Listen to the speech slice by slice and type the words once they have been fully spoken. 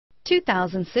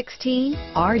2016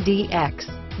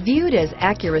 RDX. Viewed as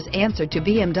Acura's answer to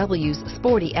BMW's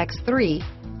sporty X3,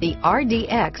 the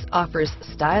RDX offers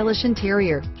stylish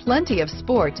interior, plenty of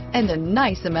sport, and a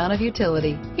nice amount of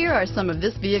utility. Here are some of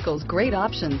this vehicle's great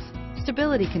options: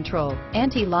 stability control,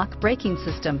 anti-lock braking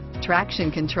system,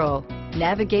 traction control,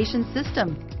 navigation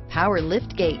system, power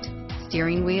liftgate,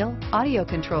 steering wheel audio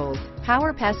controls,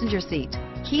 power passenger seat,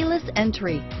 keyless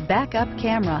entry, backup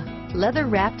camera,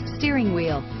 leather-wrapped steering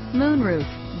wheel, moonroof,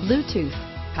 Bluetooth,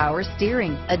 power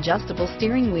steering, adjustable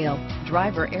steering wheel,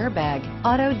 driver airbag,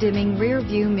 auto-dimming rear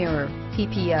view mirror,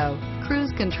 PPO,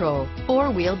 cruise control,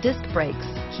 four-wheel disc brakes,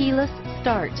 keyless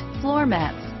start, floor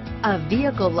mats. A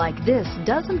vehicle like this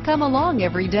doesn't come along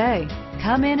every day.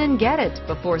 Come in and get it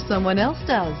before someone else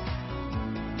does.